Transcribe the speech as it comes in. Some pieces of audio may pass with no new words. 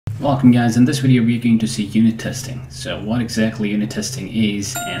Welcome guys, in this video we're going to see unit testing. So what exactly unit testing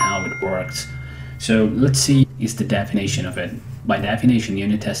is and how it works. So let's see is the definition of it. By definition,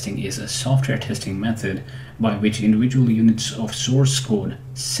 unit testing is a software testing method by which individual units of source code,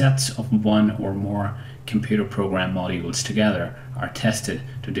 sets of one or more computer program modules together, are tested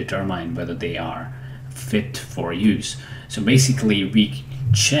to determine whether they are fit for use. So basically we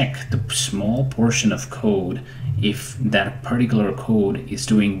check the small portion of code if that particular code is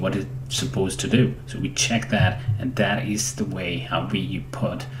doing what it's supposed to do. So we check that, and that is the way how we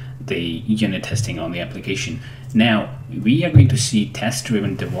put the unit testing on the application. Now we are going to see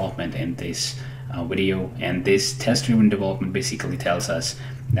test-driven development in this video, and this test-driven development basically tells us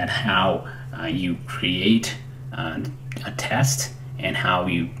that how you create a test and how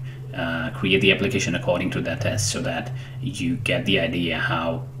you create the application according to that test, so that you get the idea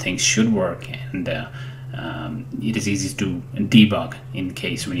how things should work, and it is easy to debug in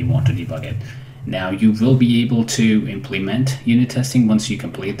case when you want to debug it. Now you will be able to implement unit testing once you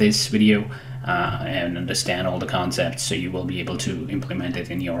complete this video and understand all the concepts, so you will be able to implement it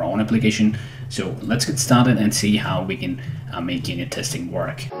in your own application. So let's get started and see how we can make unit testing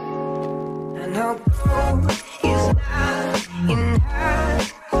work.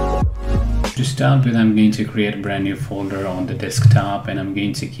 To start with, I'm going to create a brand new folder on the desktop, and I'm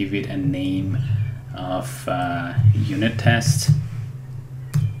going to give it a name of unit test.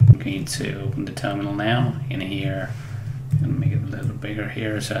 I'm going to open the terminal now. In here, I'm going to make it a little bigger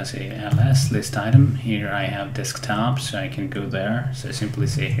here, so I say ls list item. Here I have desktop, so I can go there. So I simply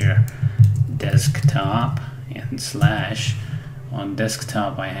say here desktop and slash. On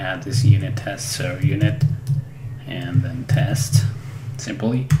desktop I have this unit test, so unit and then test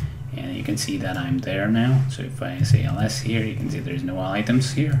simply, and you can see that I'm there now. So if I say ls here, you can see there's no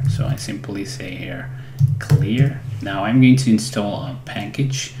items here, so I simply say here clear. Now I'm going to install a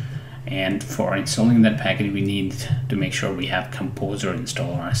package, and for installing that package we need to make sure we have Composer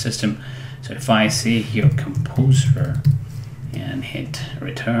installed on our system. So if I say here Composer and hit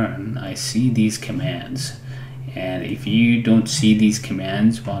return, I see these commands. And if you don't see these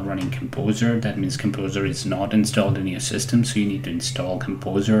commands while running Composer, that means Composer is not installed in your system, so you need to install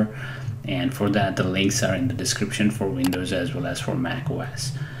Composer. And for that, the links are in the description for Windows as well as for Mac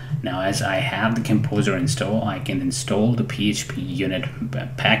OS. Now, as I have the Composer installed, I can install the PHP unit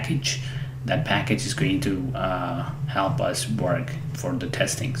package. That package is going to help us work for the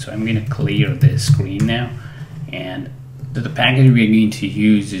testing. So I'm going to clear this screen now, and the package we're going to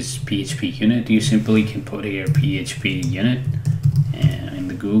use is PHP unit. You simply can put here PHP unit, and in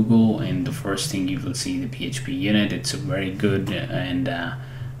the Google, and the first thing you will see the PHP unit. It's a very good and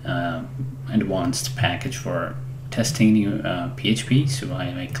advanced package for testing new PHP. So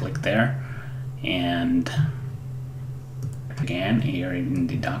I click there, and again here in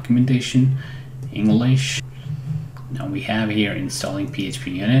the documentation, English. Now we have here installing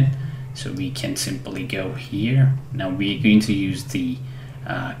PHP unit. So we can simply go here. Now we're going to use the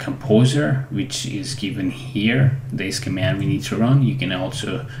Composer, which is given here. This command we need to run. You can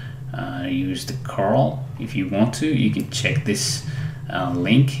also use the curl if you want to. You can check this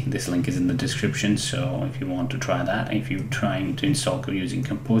link. This link is in the description, so if you want to try that, if you're trying to install code using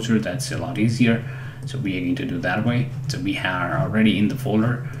Composer, that's a lot easier. So we are going to do that way. So we are already in the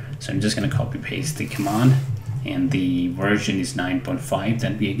folder, so I'm just going to copy paste the command, and the version is 9.5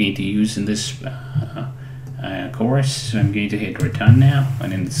 that we are going to use in this course. So I'm going to hit return now,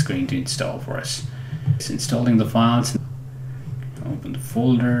 and then it's going to install for us. It's installing the files. Open the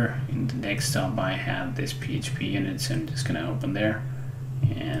folder. In the desktop I have this PHP unit, so I'm just going to open there,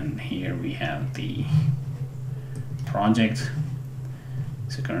 and here we have the project.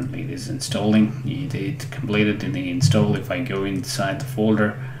 So currently it is installing. It completed in the install. If I go inside the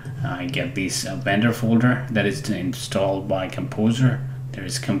folder, I get this vendor folder that is installed by Composer. There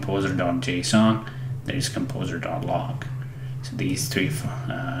is composer.json, there is composer.log. So these three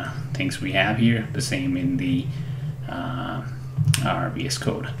things we have here, the same in the our VS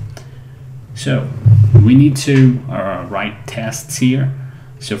Code. So we need to write tests here.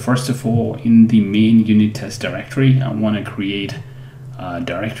 So first of all, in the main unit test directory, I want to create a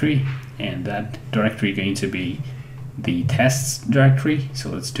directory, and that directory is going to be the tests directory. So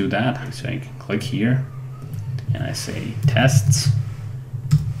let's do that. So I can click here and I say tests.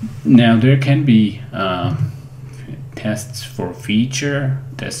 Now there can be tests for feature,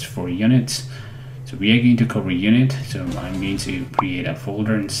 tests for units. So we are going to cover unit, so I'm going to create a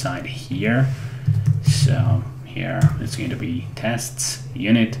folder inside here. So here it's going to be tests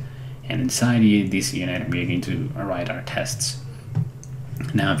unit, and inside this unit we are going to write our tests.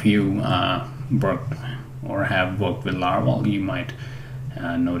 Now if you work or have worked with Laravel, you might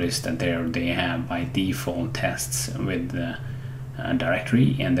notice that there they have by default tests with the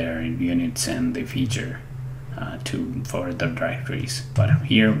directory and their units and the feature for the directories. But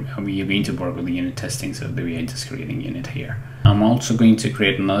here we are going to work with the unit testing, so we are just creating unit here. I'm also going to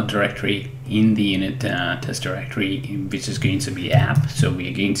create another directory in the unit test directory, which is going to be app. So we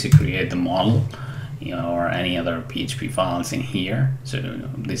are going to create the model, or any other PHP files in here. So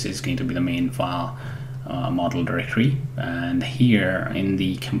this is going to be the main file model directory, and here in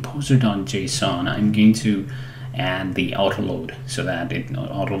the composer.json I'm going to add the autoload so that it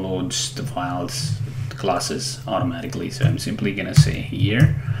autoloads the files, the classes automatically. So I'm simply gonna say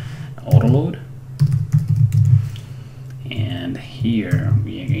here autoload, and here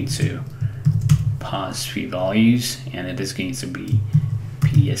we are going to pass few values, and it is going to be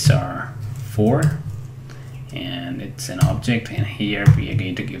PSR4, and it's an object, and here we are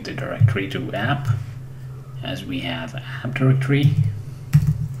going to give the directory to app, as we have app directory,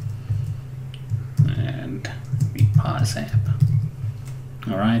 and we pass app.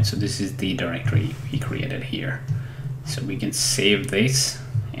 Alright, so this is the directory we created here. So we can save this,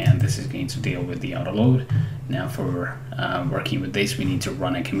 and this is going to deal with the autoload. Now for working with this, we need to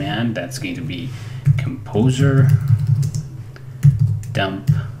run a command that's going to be composer dump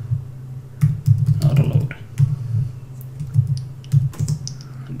autoload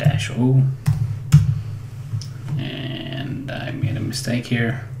 -o. And I made a mistake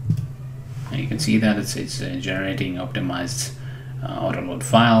here, and you can see that it's generating optimized autoload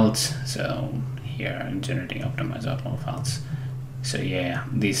files. So here I'm generating optimized autoload files. So yeah,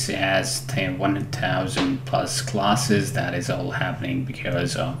 this has 1,000 plus classes. That is all happening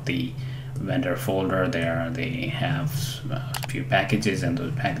because of the vendor folder there. They have a few packages, and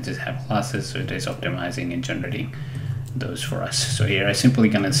those packages have classes, so it is optimizing and generating those for us. So here I'm simply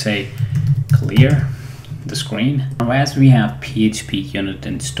gonna say clear the screen. Now as we have PHP unit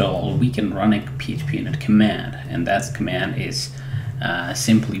installed, we can run a PHP unit command, and that command is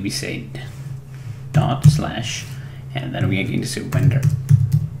simply we say /, and then we are going to say vendor,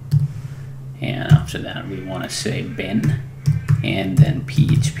 and after that we want to say bin, and then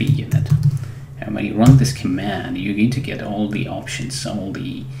PHP unit. And when you run this command, you're going to get all the options, all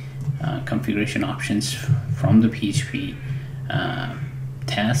the configuration options from the PHP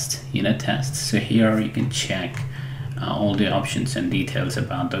unit test. So here you can check all the options and details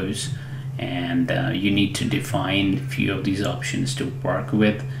about those, and you need to define a few of these options to work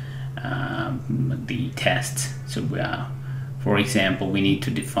with the test. So for example, we need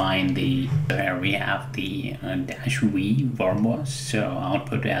to define where we have the -v verbose, so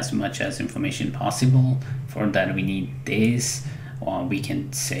output as much as information possible. For that we need this, or we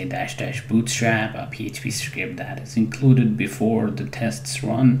can say -- bootstrap, a PHP script that is included before the tests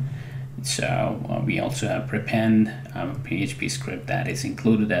run. So we also have prepend, a PHP script that is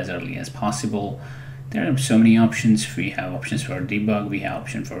included as early as possible. There are so many options. We have options for debug, we have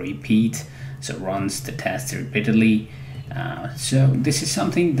option for repeat, so runs the test repeatedly. So this is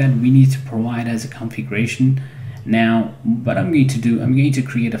something that we need to provide as a configuration. Now what I'm going to do, I'm going to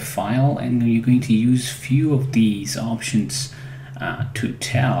create a file, and you're going to use few of these options to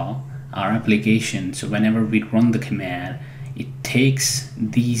tell our application. So whenever we run the command, it takes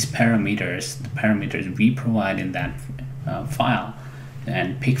these parameters, the parameters we provide in that file,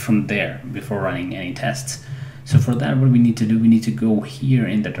 and pick from there before running any tests. So for that, what we need to do, we need to go here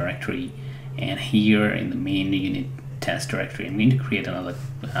in the directory, and here in the main unit test directory, I'm going to create another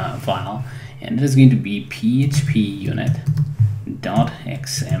file, and it is going to be php unit.xml.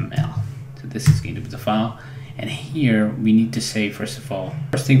 So this is going to be the file, and here we need to say, first of all,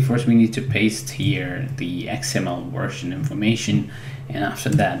 first thing first, we need to paste here the XML version information, and after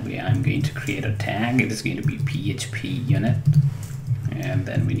that I'm going to create a tag. It is going to be php unit, and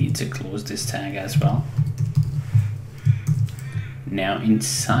then we need to close this tag as well. Now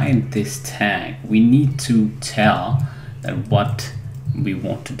inside this tag, we need to tell that what we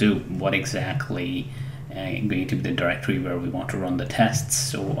want to do, what exactly going to be the directory where we want to run the tests.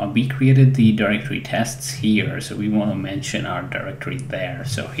 So we created the directory tests here, so we want to mention our directory there.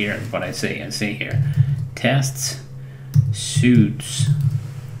 So here what I say here tests suits.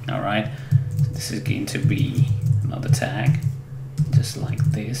 All right, so this is going to be another tag just like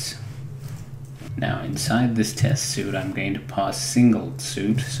this. Now inside this test suite, I'm going to pass single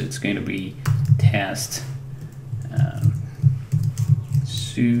suite, so it's going to be test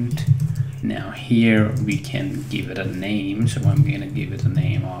suite. Now here we can give it a name, so I'm going to give it a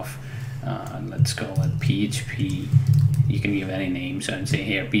name of let's call it PHP. You can give any name, so I'm saying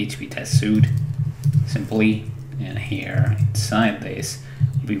here PHP test suite simply, and here inside this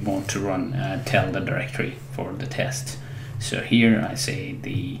we want to run tell the directory for the test. So here I say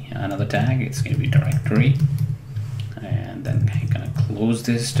another tag, it's going to be directory, and then I'm going to close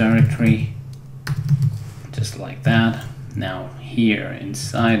this directory just like that. Now here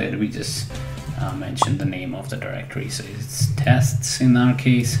inside it, we just mention the name of the directory, so it's tests in our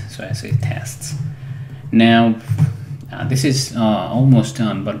case, so I say tests. Now this is almost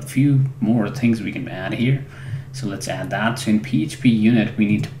done, but a few more things we can add here. So let's add that. So in PHP unit, we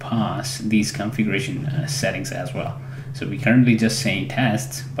need to pass these configuration settings as well. So we currently just saying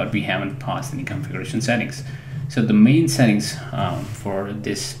tests, but we haven't passed any configuration settings. So the main settings for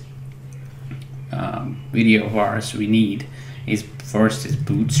this video of ours we need is first is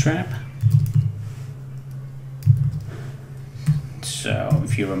Bootstrap. So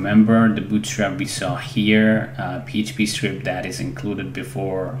if you remember the Bootstrap we saw here, PHP script that is included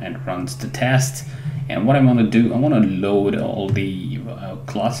before and runs the test. And what I want to do, I want to load all the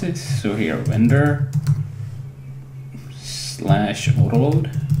classes. So here vendor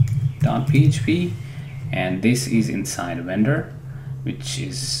 /autoload.php, and this is inside vendor, which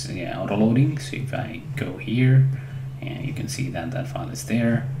is autoloading. So if I go here, and you can see that that file is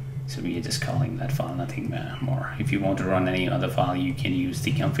there. So we are just calling that file, nothing more. If you want to run any other file, you can use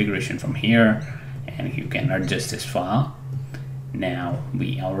the configuration from here, and you can adjust this file. Now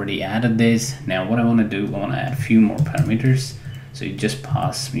we already added this. Now what I want to do, I want to add a few more parameters. So you just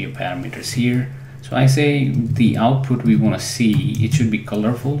pass your parameters here. So I say the output we want to see, it should be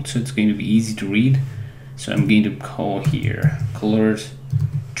colorful, so it's going to be easy to read. So I'm going to call here colors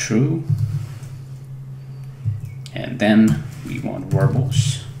true, and then we want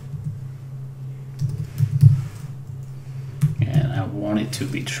verbals, and I want it to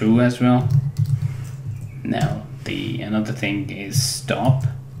be true as well. Now another thing is stop.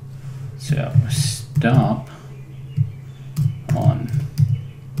 So stop on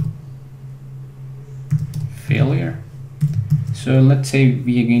failure. So let's say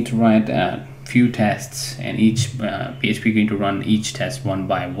we are going to write a few tests, and each PHP going to run each test one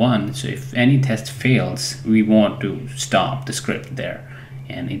by one. So if any test fails, we want to stop the script there,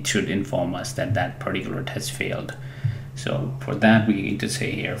 and it should inform us that that particular test failed. So for that we need to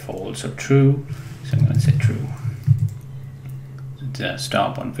say here false or true. So I'm going to say true.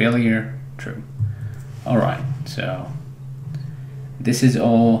 Stop on failure, true. All right, so this is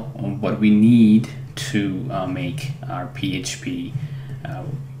all what we need to make our PHP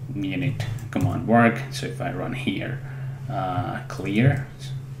unit command work. So if I run here, clear.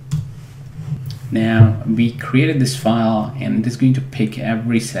 Now we created this file, and it is going to pick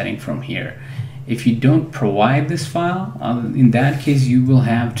every setting from here. If you don't provide this file, in that case you will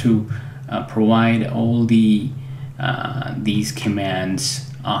have to provide all these commands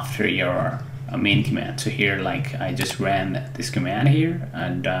after your main command. So here, like I just ran this command here,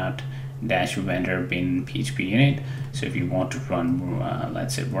 dot dash vendor bin PHP unit. So if you want to run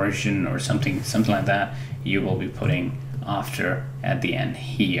let's say version or something like that, you will be putting after at the end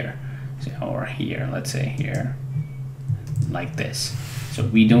here. So, or here, let's say here, like this. So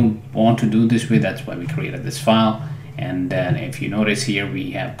we don't want to do this way, that's why we created this file. And then if you notice here,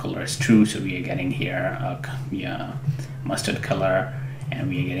 we have colors true, so we are getting here a mustard color, and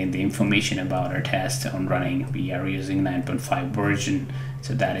we are getting the information about our test on running. We are using 9.5 version,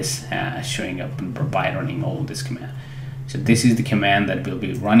 so that is showing up by running all this command. So this is the command that we'll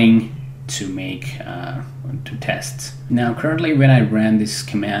be running to make to tests. Now currently when I ran this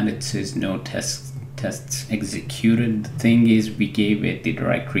command, it says no tests executed. The thing is, we gave it the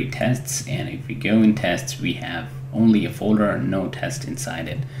directory tests, and if we go in tests, we have only a folder, no test inside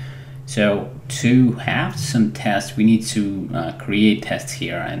it. So to have some tests, we need to create tests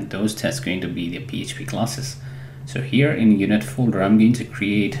here, and those tests are going to be the PHP classes. So here in unit folder, I'm going to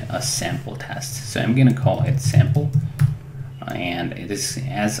create a sample test. So I'm going to call it sample, and it is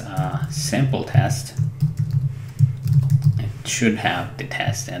as a sample test. It should have the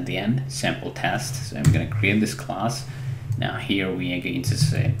test at the end, sample test. So I'm going to create this class. Now here we are going to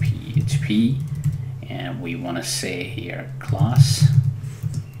say PHP, and we want to say here class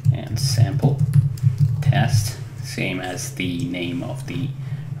and sample test, same as the name of the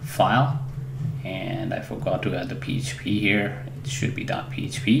file. And I forgot to add the PHP here. It should be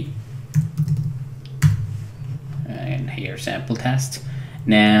 .php, and here sample test.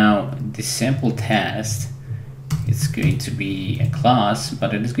 Now the sample test is going to be a class,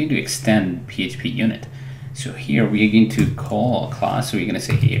 but it is going to extend PHP unit. So here we are going to call a class. So we're going to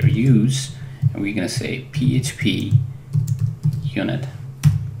say here use, and we're going to say PHP unit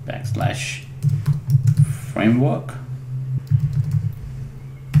 / framework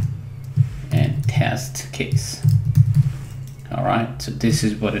and test case. All right, so this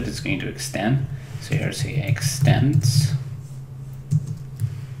is what it is going to extend. So here say extends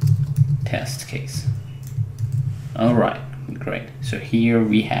test case. All right, great. So here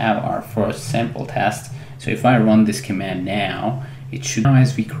we have our first sample test. So if I run this command now, it should, now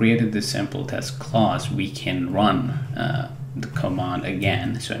as we created the sample test class, we can run the command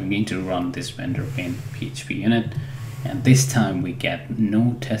again. So I'm going to run this vendor pane PHP unit, and this time we get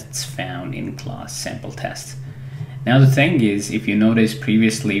no tests found in class sample test. Now the thing is, if you notice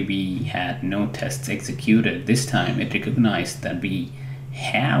previously we had no tests executed, this time it recognized that we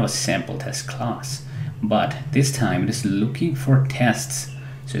have a sample test class, but this time it is looking for tests.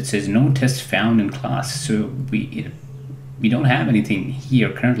 So it says no tests found in class, so we don't have anything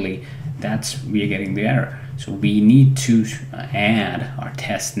here currently. We are getting the error. So we need to add our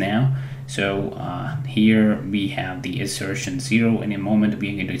test now. So here we have the assertion 0. In a moment we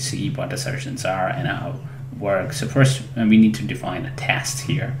are going to see what assertions are and how it works. So first we need to define a test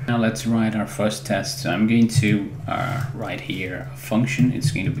here. Now let's write our first test. So I'm going to write here a function.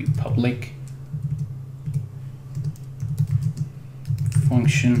 It's going to be public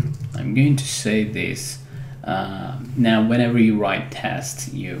function. I'm going to say this. Now whenever you write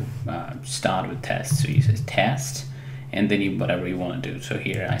test, you start with test. So you say test, and then you whatever you want to do. So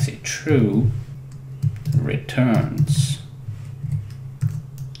here I say true returns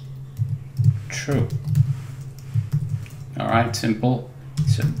true. All right, simple.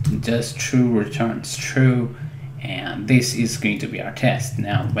 So just true returns true, and this is going to be our test.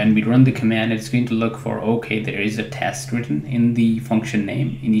 Now when we run the command, it's going to look for, okay, there is a test written in the function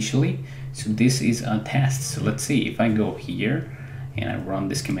name initially, so this is a test. So let's see if I go here and I run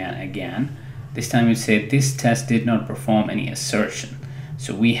this command again. This time it said this test did not perform any assertion.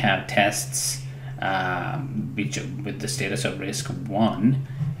 So we have tests which with the status of risk 1,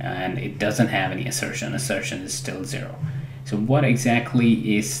 and it doesn't have any assertion. Assertion is still 0. So what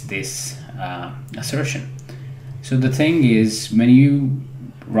exactly is this assertion? So the thing is, when you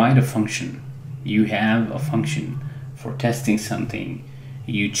write a function, you have a function for testing something,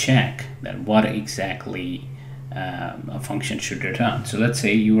 you check that what exactly a function should return. So let's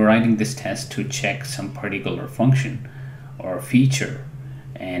say you are writing this test to check some particular function or feature,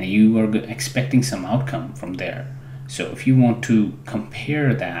 and you are expecting some outcome from there. So if you want to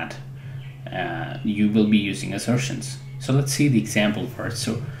compare that, you will be using assertions. So let's see the example first.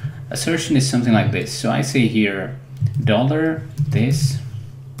 So assertion is something like this. So I say here $this,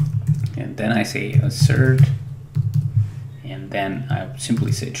 and then I say assert, and then I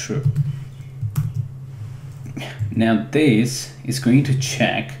simply say true. Now this is going to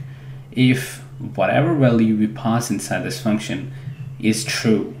check if whatever value we pass inside this function is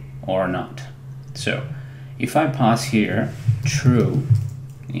true or not. So if I pass here true,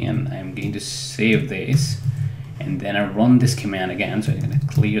 and I'm going to save this, and then I run this command again. So I'm going to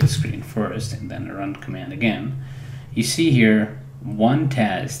clear the screen first and then I run the command again. You see here one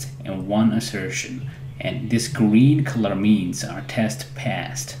test and one assertion, and this green color means our test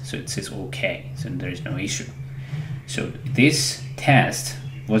passed, so it says okay, so there is no issue. So this test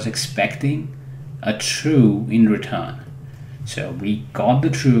was expecting a true in return. So we got the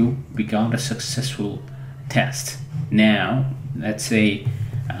true, we got a successful test. Now let's say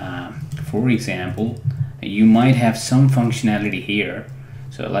for example, you might have some functionality here.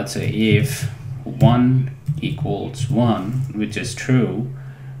 So let's say if 1 equals 1, which is true,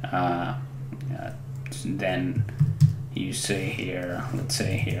 then you say here, let's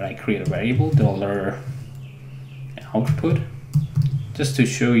say here I create a variable $output, just to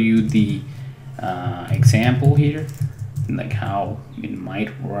show you the example here, like how it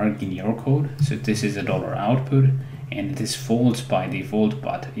might work in your code. So this is a $output, and it is false by default,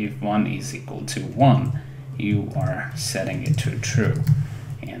 but if 1 is equal to 1, you are setting it to true,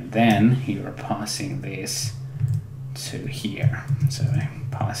 and then you are passing this to here. So I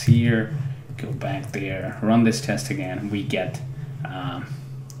pass here, go back there, run this test again, we get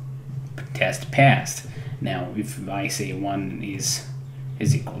test passed. Now if I say 1 is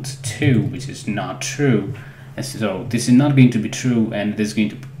equal to 2, which is not true, and so this is not going to be true, and it is going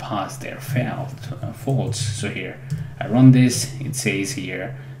to pass there false. So here I run this, it says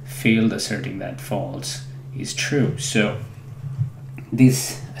here failed asserting that false is true. So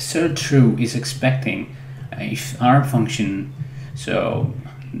this assert true is expecting if our function, so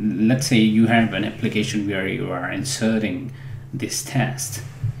let's say you have an application where you are inserting this test,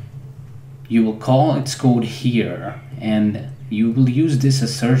 you will call its code here, and you will use this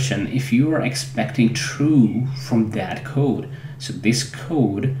assertion if you are expecting true from that code. So this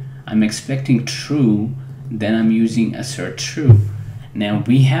code I'm expecting true, then I'm using assert true. Now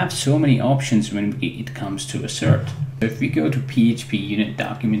we have so many options when it comes to assert. If we go to PHP unit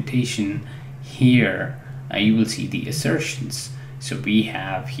documentation here, you will see the assertions. So we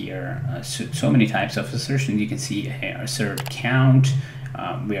have here so many types of assertions. You can see here assert count,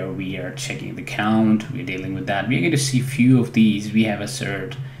 where we are checking the count, we're dealing with that. We're going to see few of these. We have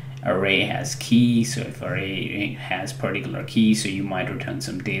assert array has key, so if array has particular key, so you might return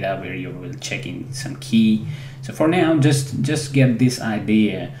some data where you will checking some key. So for now, just get this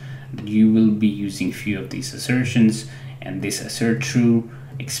idea that you will be using few of these assertions, and this assert true,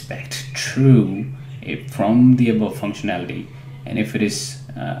 expect true from the above functionality, and if it is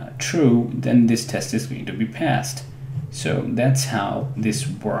true, then this test is going to be passed. So that's how this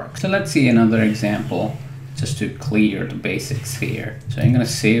works. So let's see another example just to clear the basics here. So I'm going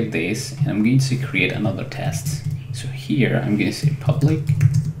to save this and I'm going to create another test. So here I'm going to say public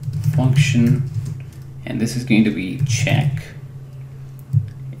function, and this is going to be check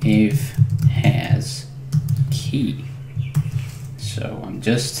if has key. So I'm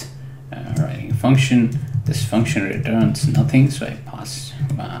just writing a function. This function returns nothing, so I pass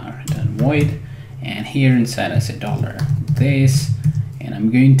return void, and here inside I say $this, and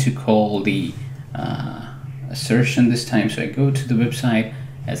I'm going to call the assertion this time. So I go to the website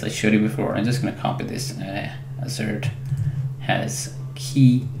as I showed you before. I'm just going to copy this assert has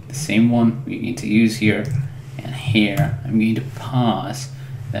key, the same one we need to use here, and here I'm going to pass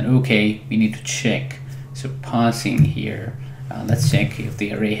that okay, we need to check. So passing here, let's check if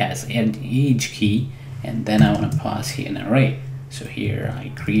the array has age key, and then I want to pass here an array. So here I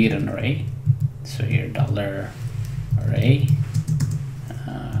create an array. So here $array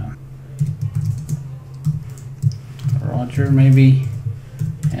Roger maybe,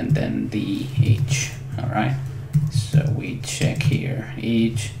 and then the age. All right, so we check here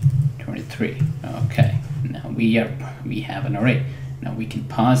age 23. Okay, now we have an array. Now we can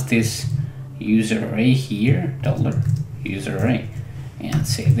pass this user array here, $user array, and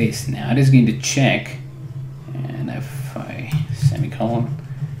say this. Now it is going to check, and if I semicolon,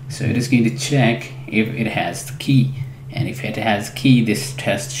 so it is going to check if it has the key, and if it has key, this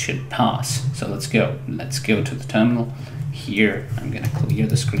test should pass. So let's go to the terminal. Here I'm going to clear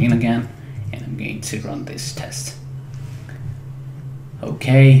the screen again, and I'm going to run this test.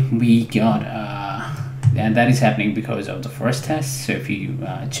 Okay, we got and that is happening because of the first test. So if you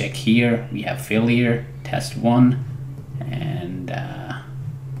check here, we have failure test 1, and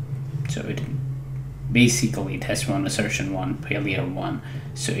so it basically test 1, assertion 1, failure 1.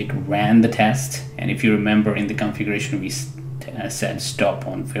 So it ran the test, and if you remember in the configuration we said stop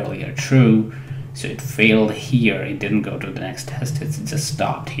on failure true, so it failed here, it didn't go to the next test, it's just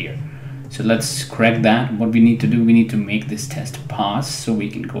stopped here. So let's correct that. What we need to do, we need to make this test pass so we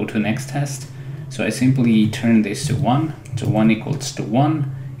can go to the next test. So I simply turn this to 1, so 1 equals to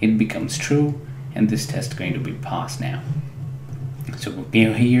 1, it becomes true, and this test is going to be passed now. So we'll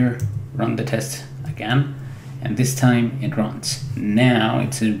go here, run the test again, and this time it runs. Now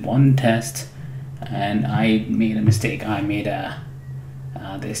it's a one test, and I made a mistake. I made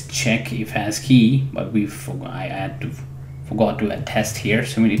this check if has key, but I forgot to add test here,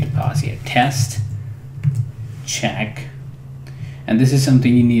 so we need to pass here test check, and this is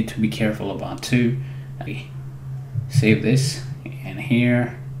something you need to be careful about too. Save this, and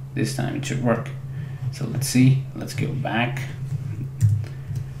here this time it should work. So let's see, let's go back,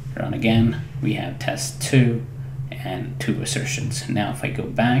 run again. We have test 2 and 2 assertions. Now if I go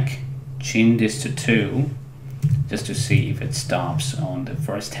back, change this to 2 just to see if it stops on the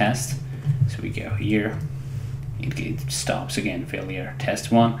first test. So we go here, it stops again, failure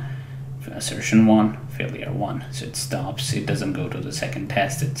test 1, assertion 1, failure 1. So it stops, it doesn't go to the second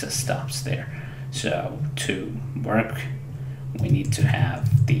test, it just stops there. So to work, we need to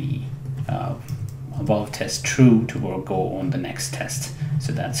have the above test true to go on the next test.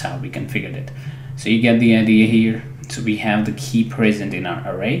 So that's how we configured it. So you get the idea here. So we have the key present in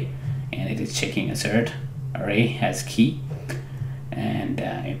our array, and it is checking assert array has key, and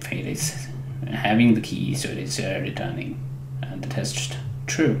if it is having the key, so it is returning the test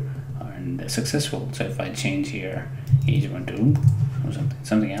true and successful. So if I change here age 1 to or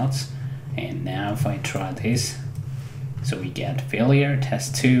something else, and now if I try this, so we get failure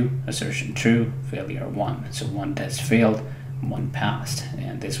test 2, assertion true, failure 1. So 1 test failed, 1 passed,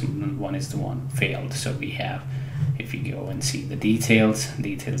 and this one is the one failed. So we have, if you go and see the details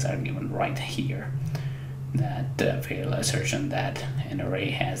are given right here, that fail assertion that an array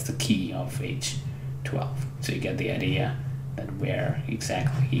has the key of age 12. So you get the idea that where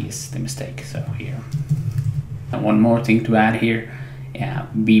exactly is the mistake. So here, and one more thing to add here,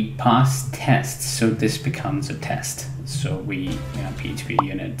 we pass tests, so this becomes a test. So we, PHP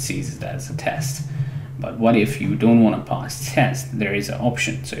unit sees it as a test. But what if you don't want to pass test? There is an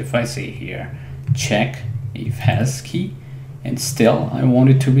option. So if I say here check if has key, and still I want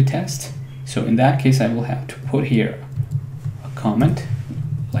it to be test. So in that case, I will have to put here a comment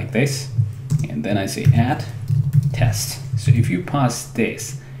like this, and then I say add test. So if you pass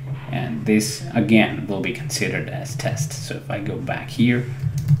this, and this again will be considered as test. So if I go back here,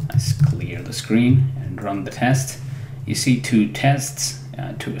 let's clear the screen and run the test, you see 2 tests,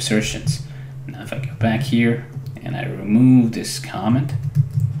 2 assertions. Now if I go back here and I remove this comment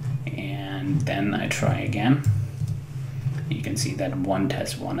and then I try again, you can see that 1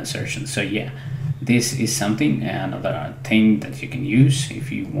 test, 1 assertion. So yeah, this is something, another thing that you can use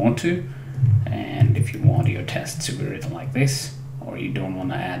if you want to, and if you want your test to be written like this, or you don't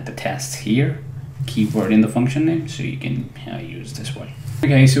want to add the test here, keyword in the function name, so you can use this way.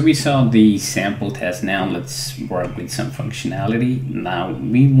 Okay, so we saw the sample test. Now let's work with some functionality. Now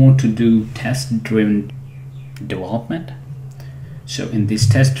we want to do test-driven development. So in this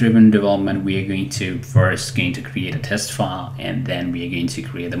test-driven development, we are going to first create a test file, and then we are going to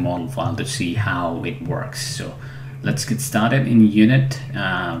create a model file to see how it works. So let's get started. In unit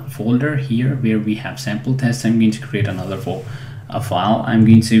folder here where we have sample test, I'm going to create another file. I'm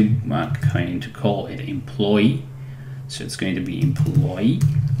going to call it employee. So it's going to be employee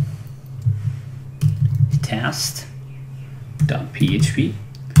test.php.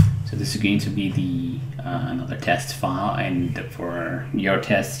 So this is going to be the another test file, and for your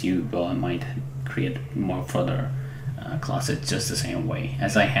test you might create more further classes just the same way.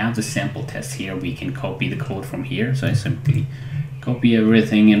 As I have the sample test here, we can copy the code from here. So I simply copy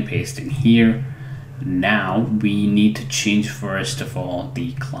everything and paste in here. Now we need to change first of all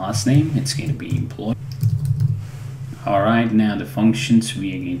the class name. It's going to be employee. Alright, now the functions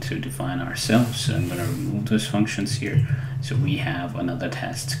we are going to define ourselves. So I'm going to remove those functions here. So we have another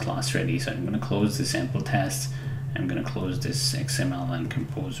test class ready. So I'm going to close the sample test. I'm going to close this XML and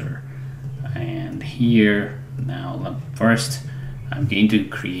composer. And here, now first I'm going to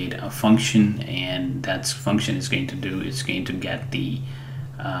create a function, and that function is going to get the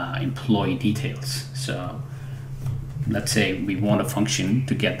employee details. So let's say we want a function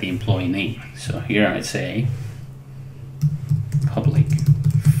to get the employee name. So here I say public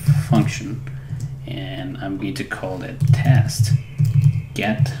function, and I'm going to call it test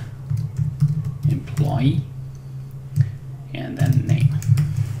get employee and then name.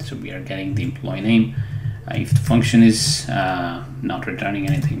 So we are getting the employee name. If the function is not returning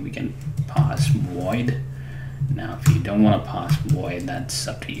anything, we can pass void. Now if you don't want to pass void, that's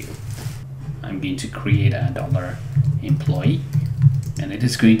up to you. I'm going to create a $employee, and it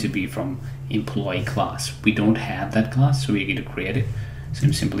is going to be from employee class. We don't have that class, so we're going to create it. So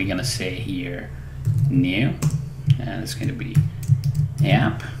I'm simply going to say here new, and it's going to be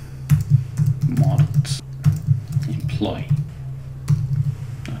app models employee.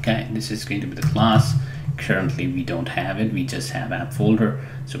 Okay, this is going to be the class. Currently we don't have it, we just have app folder,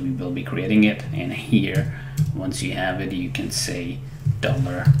 so we will be creating it. And here, once you have it, you can say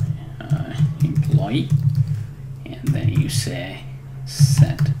 $employee, and then you say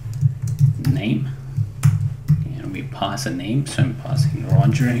set name, and we pass a name. So I'm passing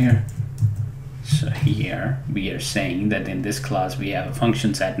Roger here. So here we are saying that in this class we have a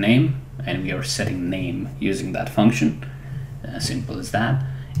function set name, and we are setting name using that function. Simple as that.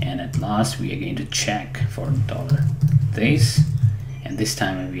 And at last we are going to check for $this, and this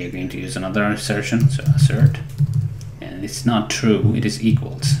time we are going to use another assertion, so assert, and it's not true, it is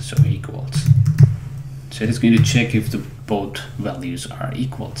equals, so equals. So it is going to check if both values are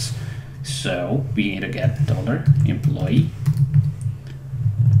equals. So we need to get $employee,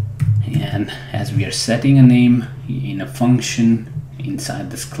 and as we are setting a name in a function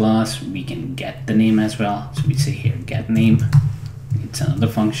inside this class, we can get the name as well. So we say here get name. It's another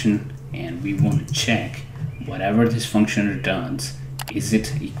function, and we want to check whatever this function returns, is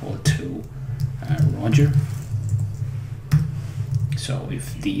it equal to Roger. So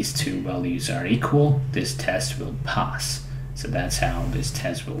if these two values are equal, this test will pass. So that's how this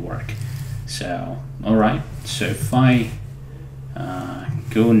test will work. So alright, so if I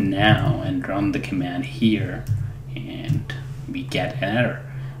go now and run the command here, and we get an error,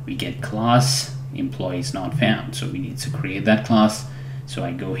 we get class employee is not found. So we need to create that class. So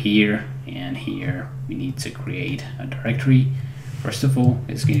I go here, and here we need to create a directory. First of all,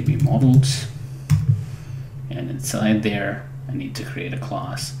 it's going to be models, and inside there I need to create a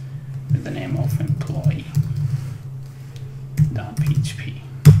class with the name of employee.php.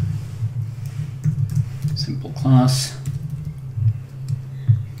 Simple class.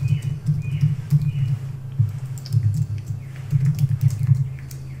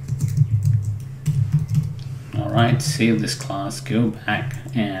 Alright, save this class, go back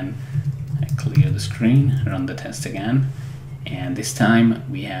and clear the screen, run the test again, And this time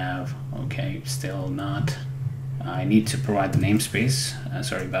we have, okay, still not, I need to provide the namespace,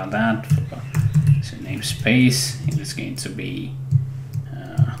 sorry about that. So namespace, it is going to be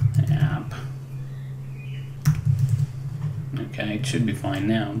app. Okay, it should be fine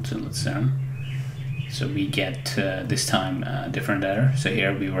now, so let's so we get this time different error. So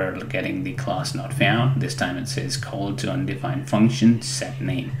here we were getting the class not found. This time it says call to undefined function set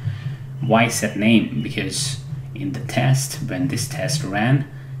name. Why set name? Because in the test, when this test ran,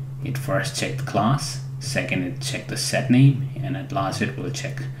 it first checked the class, second it checked the set name, and at last it will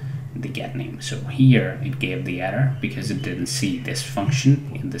check the get name. So here it gave the error because it didn't see this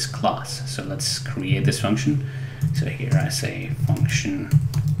function in this class. So let's create this function. So here I say function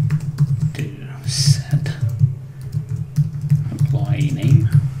to set employee name.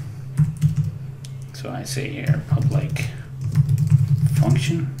 So I say here public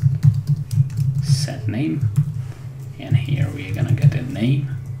function set name, and here we're gonna get a name.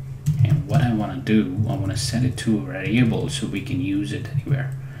 And what I want to do, I want to set it to a variable so we can use it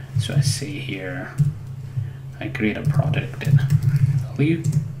anywhere. So I say here I create a product value,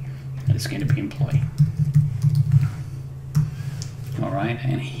 and it's going to be employee. Alright,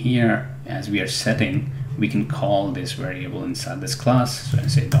 and here as we are setting, we can call this variable inside this class. So I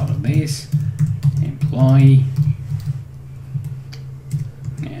say $base employee,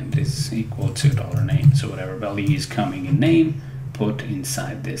 and this is equal to $name. So whatever value is coming in name, put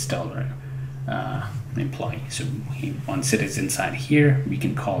inside this $employee. So once it is inside here, we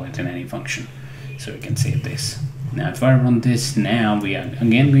can call it in any function. So we can save this. Now if I run this now, we are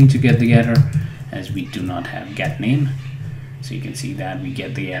again going to get the error as we do not have get name. So you can see that we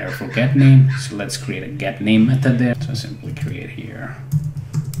get the error for get name. So let's create a get name method there. So simply create here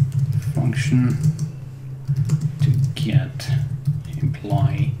function to get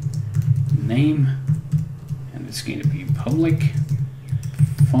employee name, and it's going to be public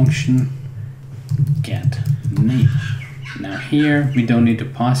function get name. Now here we don't need to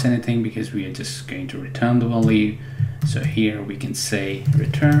pass anything because we are just going to return the value. So here we can say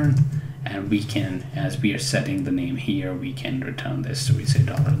return, and we can, as we are setting the name here, we can return this. So we say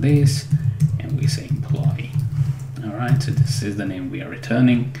 $this and we say employee. All right, so this is the name we are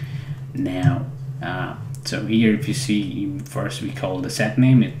returning. Now so here if you see, first we call the set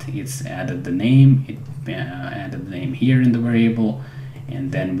name, it's added the name, it added the name here in the variable,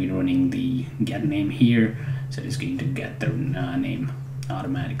 and then we're running the get name here, so it's going to get the name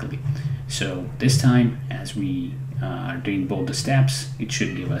automatically. So this time, as we are doing both the steps, it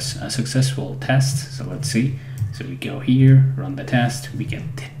should give us a successful test. So let's see. So we go here, run the test, we get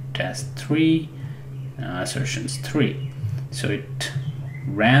test 3, assertions 3. So it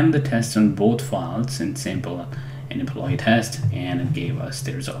ran the test on both files in sample and employee test, and it gave us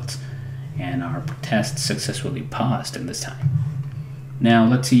the results, and our test successfully passed in this time. Now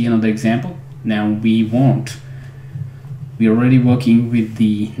let's see another example. Now we're already working with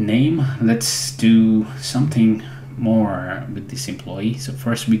the name. Let's do something more with this employee. So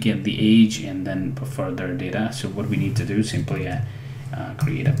first we get the age and then further data. So what we need to do, simply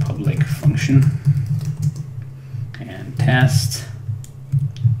create a public function and test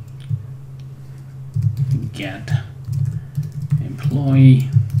get employee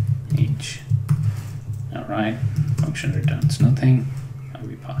age. All right, function returns nothing.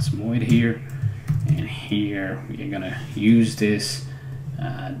 We pass void here, and here we are gonna use this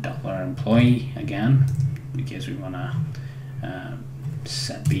 $employee again because we wanna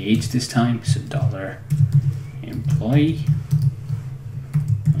set the age this time. So $employee,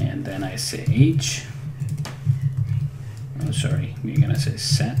 and then I say age. Oh, sorry, we're gonna say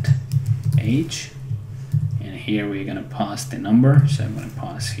set age. Here we're going to pass the number, so I'm going to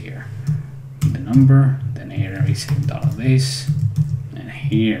pass here the number, then here we say $this, and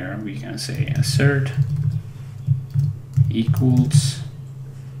here we're going to say assert equals,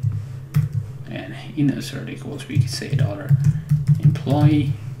 and in assert equals we can say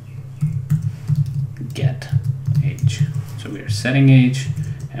 $employee get age. So we are setting age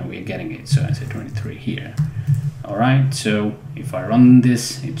and we are getting age, so I say 23 here. Alright, so if I run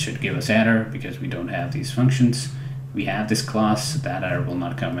this, it should give us error because we don't have these functions. We have this class, so that error will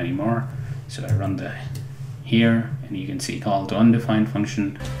not come anymore. So I run the here, and you can see call to undefined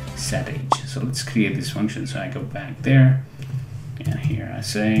function set age. So let's create this function. So I go back there, and here I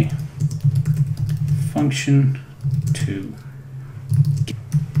say function to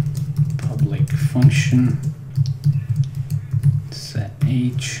public function set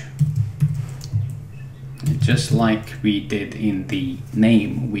age. Just like we did in the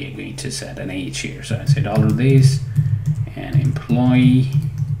name, we are going to set an age here. So I say $this and employee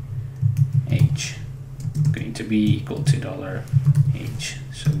age going to be equal to $H.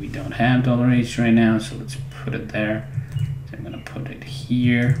 So we don't have $H right now, so let's put it there. So I'm going to put it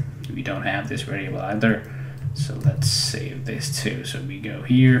here. We don't have this variable either, so let's save this too. So we go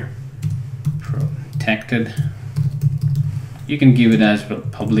here, protected. You can give it as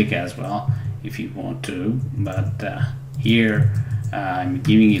public as well if you want to, but here I'm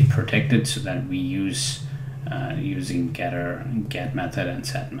giving it protected so that we use using get method and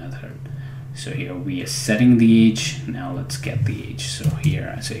set method. So here we are setting the age. Now let's get the age. So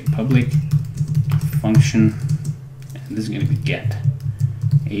here I say public function, and this is going to be get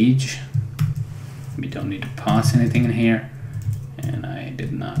age. We don't need to pass anything in here, and I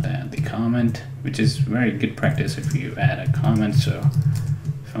did not add the comment, which is very good practice if you add a comment. So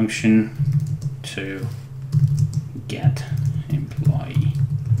function to get employee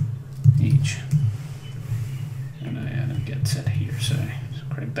age, and I added get set here, so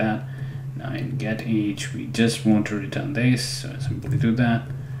correct that. Now in get age we just want to return this, so I simply do that.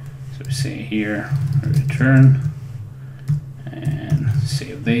 So we say here return and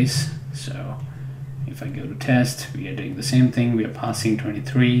save this. So if I go to test, we are doing the same thing. We are passing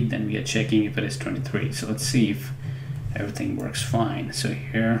 23, then we are checking if it is 23. So let's see if everything works fine. So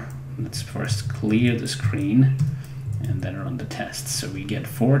here, let's first clear the screen and then run the tests. So we get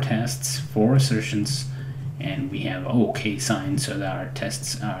 4 tests, 4 assertions, and we have OK signs so that our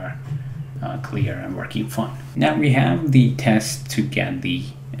tests are clear and working fine. Now we have the test to get the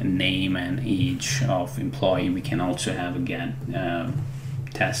name and age of employee. We can also have a get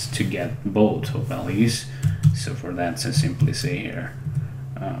test to get both of values. So for that, so simply say here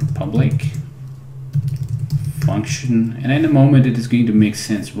public function, and in a moment it is going to make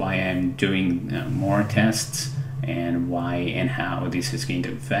sense why I'm doing more tests and why and how this is going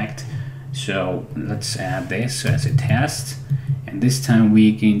to affect. So let's add this as a test, and this time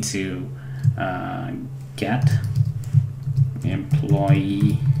we're going to get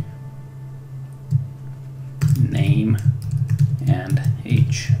employee name and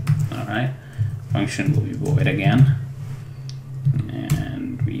age. All right, function will be void again,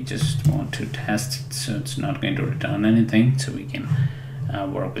 and we just want to test it, so it's not going to return anything, so we can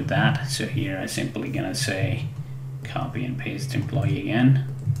work with that. So here I simply gonna say copy and paste employee again,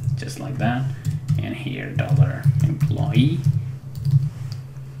 just like that, and here $employee,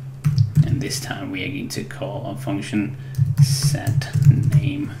 and this time we are going to call a function set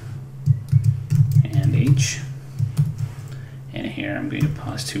name and age. And here I'm going to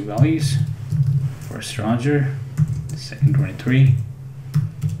pass 2 values. First Roger, second 23.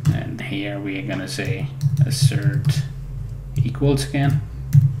 And here we are going to say assert equals again.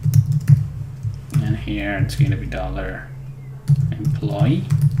 And here it's going to be $employee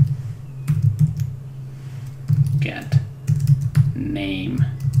get name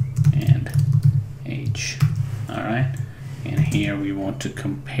and age. Alright. And here we want to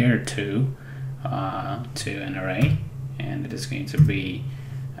compare to an array, and it is going to be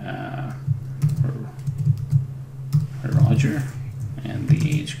Roger, and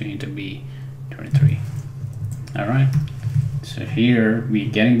the age going to be 23. All right, so here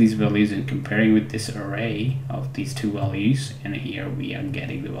we're getting these values and comparing with this array of these 2 values, and here we are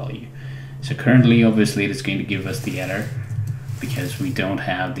getting the value. So currently obviously it is going to give us the error because we don't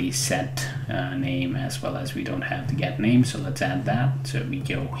have the set name as well as we don't have the get name. So let's add that. So we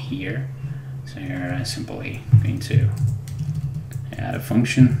go here. So here I'm simply going to add a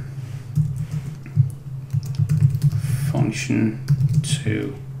function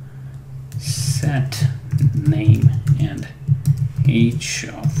to set name and age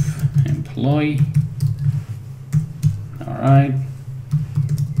of employee. All right,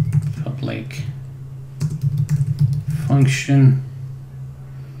 public function,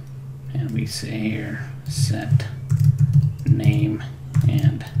 and we say here set name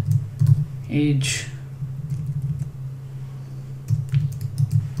and age.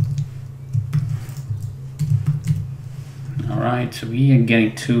 Alright, so we are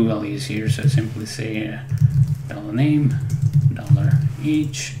getting 2 values here, so simply say $name,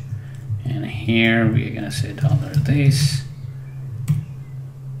 $age, and here we are going to say $this.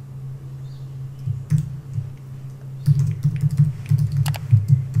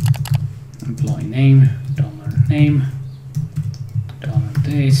 Employee name, $name,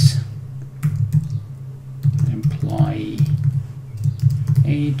 $this, employee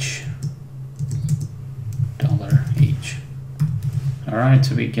age, $age. Alright,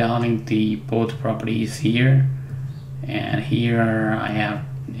 so we're getting the both properties here, and here I have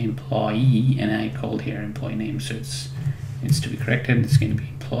employee and I called here employee name, so it's to be corrected. It's going to be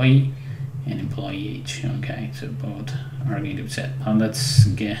employee and employee age. Okay, so both are going to be set. Now let's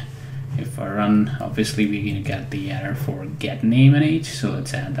if I run, obviously we're going to get the error for get name and age, so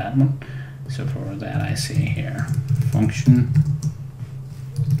let's add that one. So for that I say here function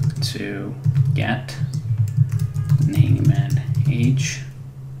to get name and age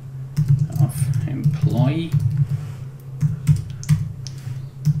of employee,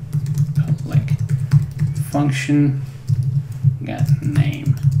 public function get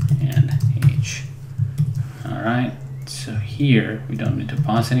name and age. Alright, so here we don't need to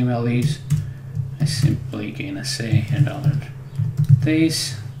pass any values. I simply gonna say here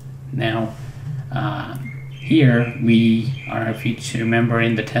 $days. Now here we are, if you remember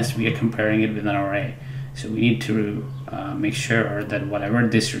in the test we are comparing it with an array, so we need to make sure that whatever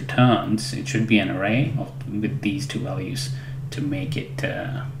this returns, it should be an array with these two values to make it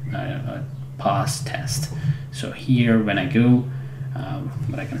a pass test. So here when I go,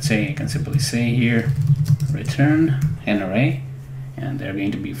 what I can simply say here return an array, and they're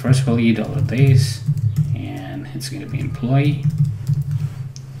going to be first value $days, and it's going to be employee,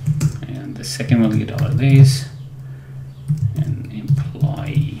 and the second value $days, and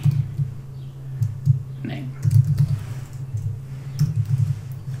employee name.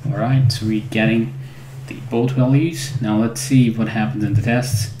 Alright, so we're getting the both values. Now let's see what happens in the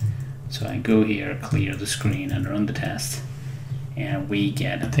test. So I go here, clear the screen and run the test, and we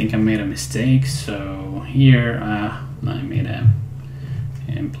get, I think I made a mistake, so here I made a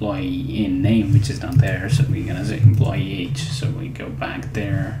employee in name which is not there, so we're gonna say employee age. So we go back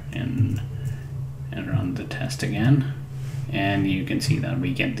there and run the test again, and you can see that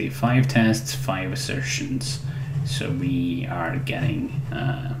we get the 5 tests, 5 assertions, so we are getting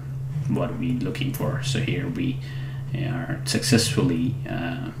what we're looking for. So here we are successfully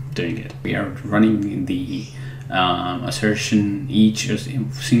doing it. We are running the assertion, each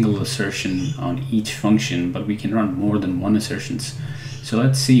single assertion on each function, but we can run more than one assertions. So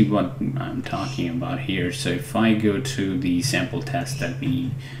let's see what I'm talking about here. So if I go to the sample test that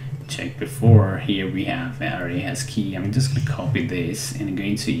we checked before, here we have array has key. I'm just going to copy this and I'm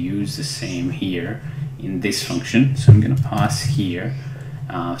going to use the same here in this function. So I'm going to pass here.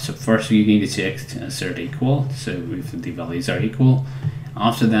 So first we need to check assert equal, so if the values are equal.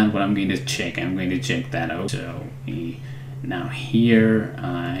 After that, what I'm going to check, that out. So now here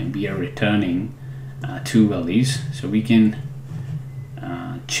we are returning 2 values, so we can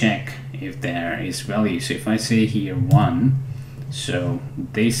check if there is value. So if I say here 1, so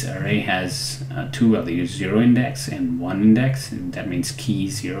this array has 2 values, 0 index and 1 index, and that means key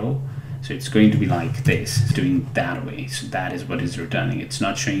 0. So it's going to be like this, it's doing that way. So that is what is returning. It's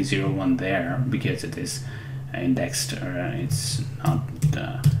not showing 0, 1 there because it is indexed, or it's not,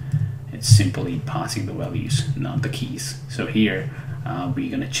 it's simply passing the values, not the keys. So here we're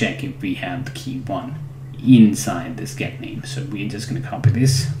going to check if we have the key 1 inside this get name. So we're just going to copy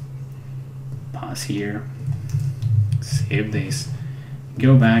this, pass here, save this,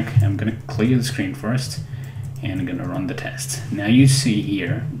 go back. I'm going to clear the screen first, and I'm going to run the test. Now you see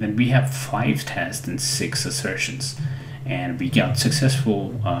here that we have 5 tests and 6 assertions, and we got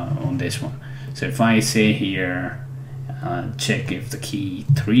successful on this one. So if I say here check if the key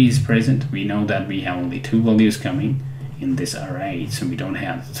 3 is present, we know that we have only 2 values coming in this array, so we don't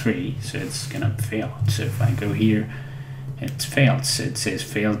have 3, so it's gonna fail. So if I go here, it fails. It says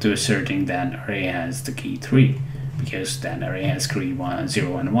failed to asserting that array has the key 3, because that array has key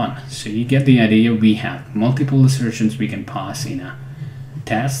 0 and 1. So you get the idea. We have multiple assertions we can pass in a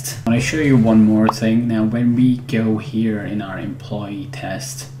test. I want to show you one more thing. Now when we go here in our employee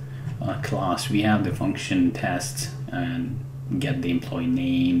test class, we have the function test and get the employee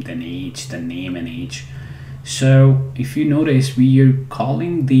name, then age, the name and age. So if you notice, we are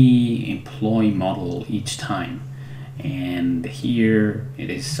calling the employee model each time, and here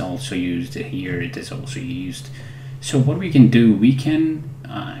it is also used, here it is also used. So what we can do, we can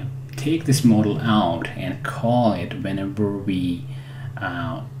take this model out and call it whenever we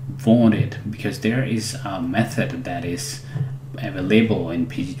want it, because there is a method that is available in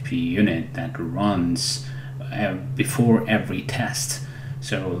PHP unit that runs before every test.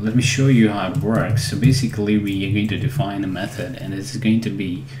 So let me show you how it works. So basically we are going to define a method, and this is going to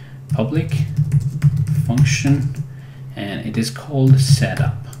be public function, and it is called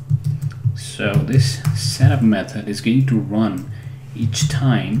setup. So this setup method is going to run each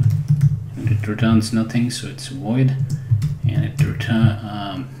time, and it returns nothing, so it's void, and it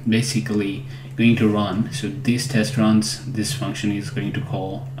basically going to run. So this test runs, this function is going to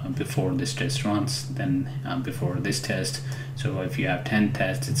call before this test runs, then before this test. So if you have 10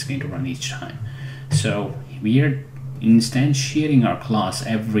 tests, it's going to run each time. So we are instantiating our class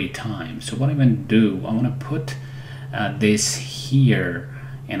every time. So what I'm going to do, I want to put this here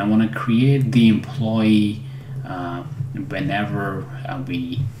and I want to create the employee whenever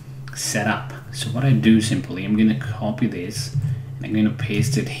we set up. So what I do simply, I'm going to copy this and I'm going to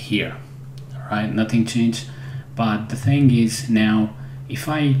paste it here. All right, nothing changed. But the thing is, now if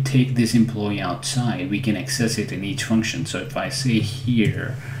I take this employee outside, we can access it in each function. So if I say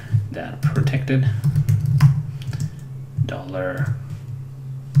here that protected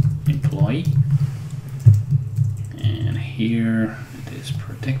 $employee, and here it is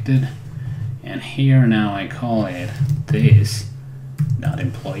protected, and here now I call it this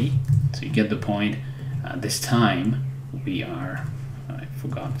 .employee. So you get the point. This time we are, I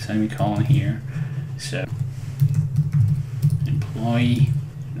forgot the semicolon here, so employee.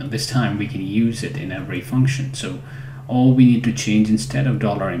 Now this time we can use it in every function. So all we need to change, instead of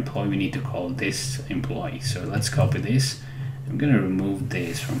 $employee, we need to call this employee. So let's copy this. I'm going to remove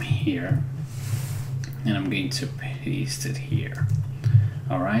this from here and I'm going to paste it here.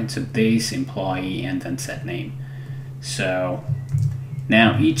 Alright, so this employee and then set name. So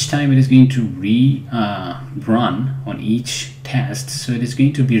now each time it is going to run on each test, so it is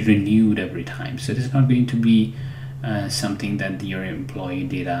going to be renewed every time. So it is not going to be something that your employee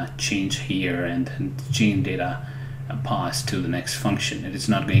data change here and then change data passed to the next function. It is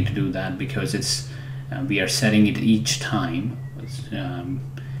not going to do that because it's we are setting it each time.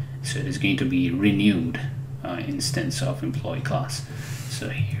 So it is going to be renewed instance of employee class. So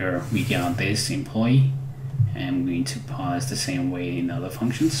here we got this employee, and I'm going to pass the same way in other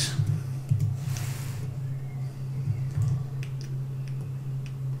functions.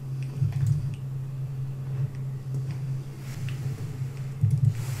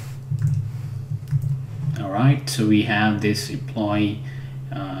 Alright, so we have this employee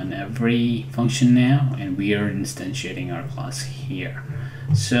in every function now, and we are instantiating our class here.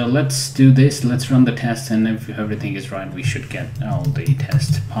 So let's do this, let's run the test, and if everything is right, we should get all the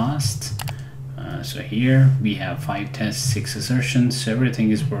tests passed. So here we have 5 tests, 6 assertions, so everything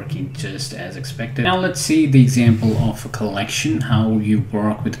is working just as expected. Now let's see the example of a collection, how you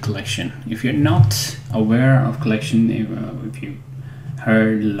work with collection. If you're not aware of collection, if you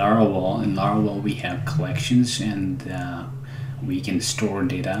heard Laravel, in Laravel we have collections, and we can store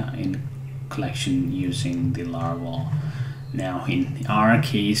data in collection using the Laravel. Now in our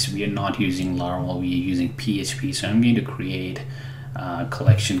case, we are not using Laravel, we are using PHP. So I'm going to create a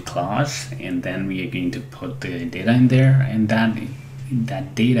collection class, and then we are going to put the data in there, and that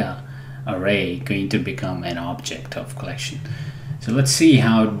data array going to become an object of collection. So let's see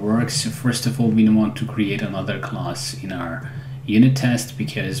how it works. First of all, we want to create another class in our unit test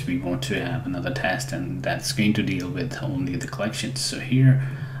because we want to have another test, and that's going to deal with only the collections. So here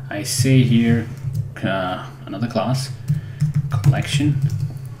I say here another class, collection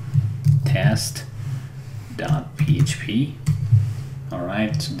test.php.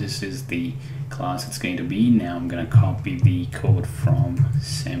 Alright, so this is the class it's going to be. Now I'm going to copy the code from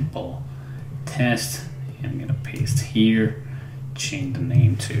sample test, and I'm going to paste here, change the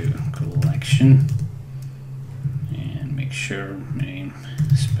name to collection, and make sure name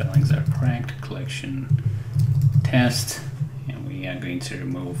spellings are correct, collection test, and we are going to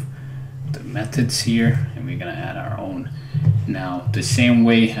remove the methods here, and we're going to add our own. Now the same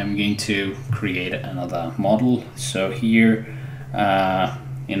way I'm going to create another model. So here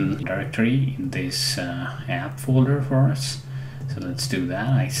in directory in this app folder for us, so let's do that.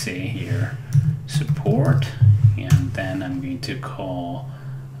 I say here support, and then I'm going to call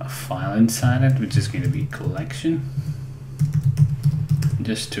a file inside it, which is going to be collection,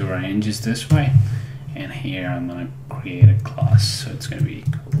 just to arrange it this way. And here I'm going to create a class, so it's going to be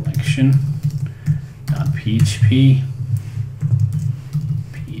collection.php,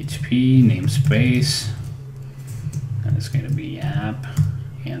 PHP namespace, and it's going to be app,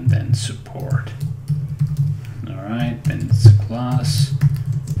 and then support. Alright, then it's a class.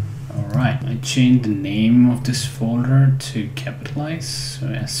 Alright, I changed the name of this folder to capitalize, so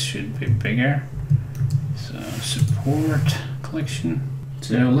S should be bigger. So support collection.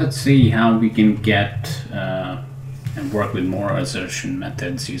 So let's see how we can get and work with more assertion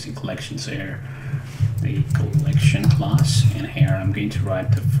methods using collections. Here the collection class, and here I'm going to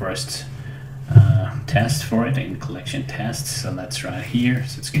write the first test for it in collection test. So that's right here.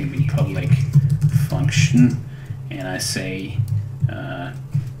 So it's going to be public function, and I say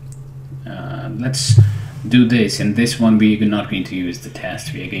let's do this. In this one we are not going to use the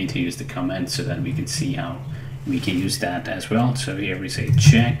test, we are going to use the comment, so that we can see how we can use that as well. So here we say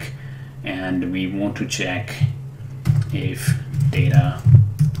check, and we want to check if data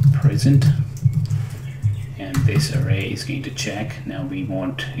present, and this array is going to check. Now we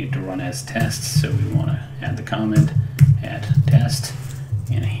want it to run as test, so we want to add the comment add test,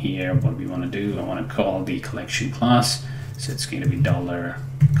 And here what we want to do, I want to call the collection class, so it's going to be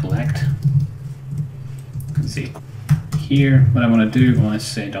 $collect. See here what I want to do, I want to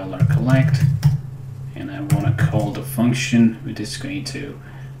say $collect, and I want to call the function which is going to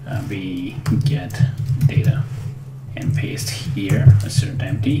be get data, and paste here assert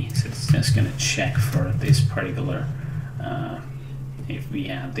empty. So it's just going to check for this particular if we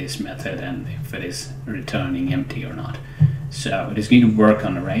have this method and if it is returning empty or not. So it is going to work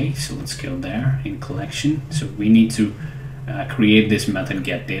on array, so let's go there in collection. So we need to create this method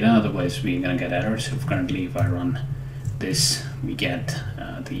get data, otherwise we're going to get errors. So currently if I run this, we get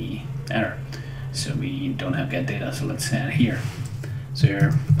the error, so we don't have get data. So let's add here, so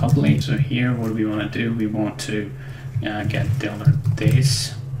here public. So here what we want to do, we want to get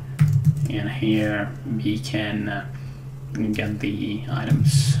 $this, and here we can get the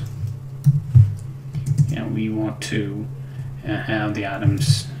items, and we want to have the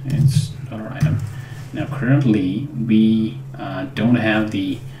items, it's $item. Now currently we don't have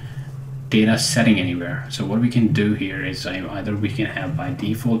the data setting anywhere, so what we can do here is either we can have by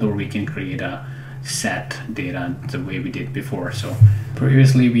default or we can create a set data the way we did before. So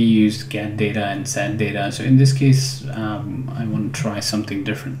previously we used get data and set data, so in this case I want to try something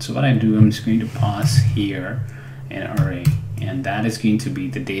different. So what I do, I'm just going to pass here an array, and that is going to be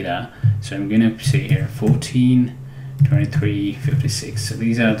the data. So I'm going to say here 14, 23, 56. So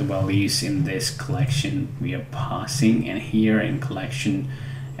these are the values in this collection we are passing, and here in collection,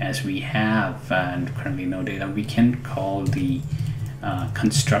 as we have and currently no data, we can call the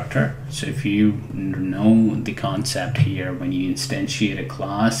constructor. So if you know the concept here, when you instantiate a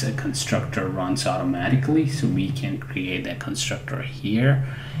class, a constructor runs automatically, so we can create that constructor here,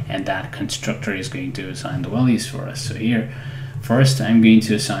 and that constructor is going to assign the values for us. So here first I'm going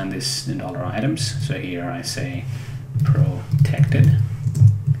to assign this $items. So here I say protected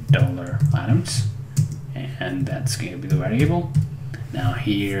 $items, and that's going to be the variable. Now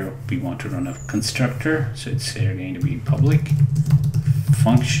here we want to run a constructor, so it's here going to be public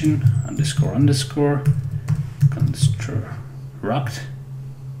function underscore underscore construct.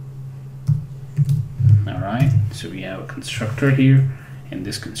 Alright, so we have a constructor here, and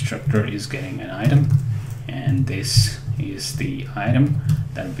this constructor is getting an item, and this is the item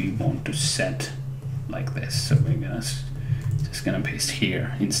that we want to set like this. So we're just gonna paste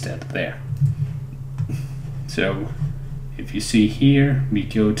here instead there. So if you see here, we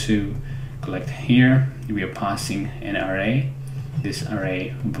go to collect here, we are passing an array. This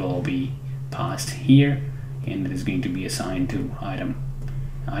array will be passed here, and it is going to be assigned to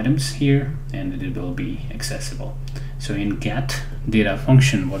items here, and it will be accessible. So in get data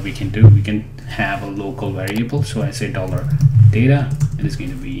function, what we can do, we can have a local variable. So I say $data, it is going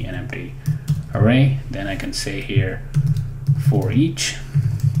to be an empty array. Then I can say here for each,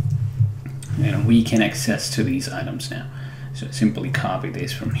 and we can access to these items now. So simply copy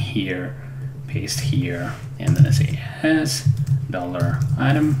this from here, paste here, and then I say as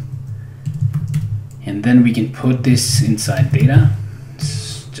 $item, and then we can put this inside data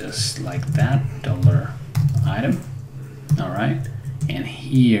just like that, $item. All right, and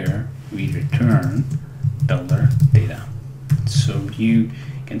here we return $data. So you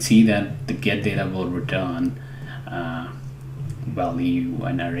can see that the get data will return value,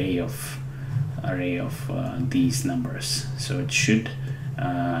 an array of these numbers. So it should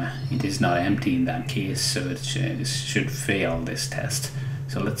it is not empty in that case, so it should fail this test.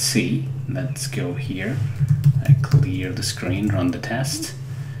 So let's see, let's go here, I clear the screen, run the test.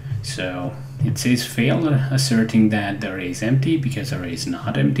 So it says failed, asserting that the array is empty because the array is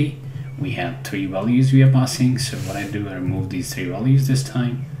not empty. We have 3 values we are passing. So what I do, I remove these 3 values this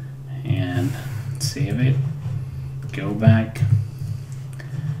time and save it, go back.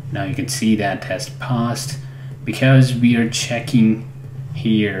 Now you can see that test passed because we are checking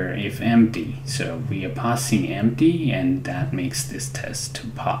here if empty. So we are passing empty, and that makes this test to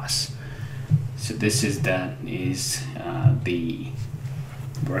pass. So this is the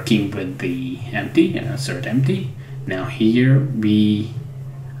working with the empty and assert empty. Now here we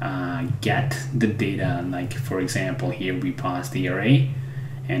get the data, like for example here we pass the array,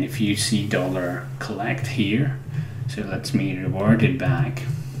 and if you see $collect here, so let me revert it back.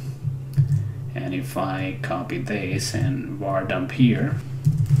 And if I copy this and var dump here,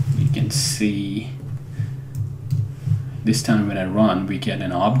 you can see this time when I run, we get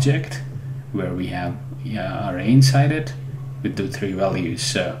an object where we have array inside it with the 3 values.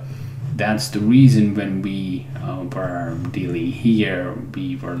 So that's the reason when we were dealing here,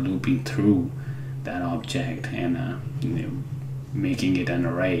 we were looping through that object and making it an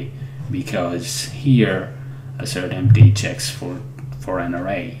array, because here assert empty checks for for an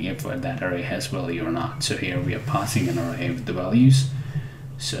array, if that array has value or not. So here we are passing an array with the values.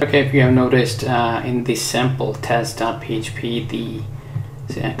 So okay, if you have noticed in this sample test.php,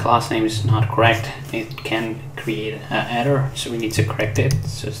 the class name is not correct. It can create an error, so we need to correct it.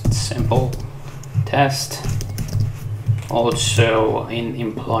 So it's simple test. Also in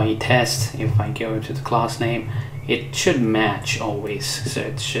employee test, if I go to the class name, it should match always, so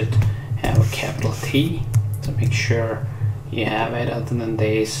it should have a capital T. So make sure you have it. Other than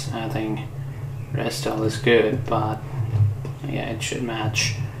this, I think rest all is good, but yeah, it should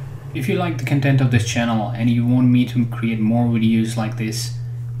match. If you like the content of this channel and you want me to create more videos like this,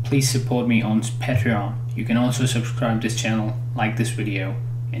 please support me on Patreon. You can also subscribe to this channel, like this video,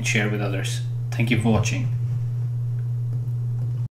 and share with others. Thank you for watching.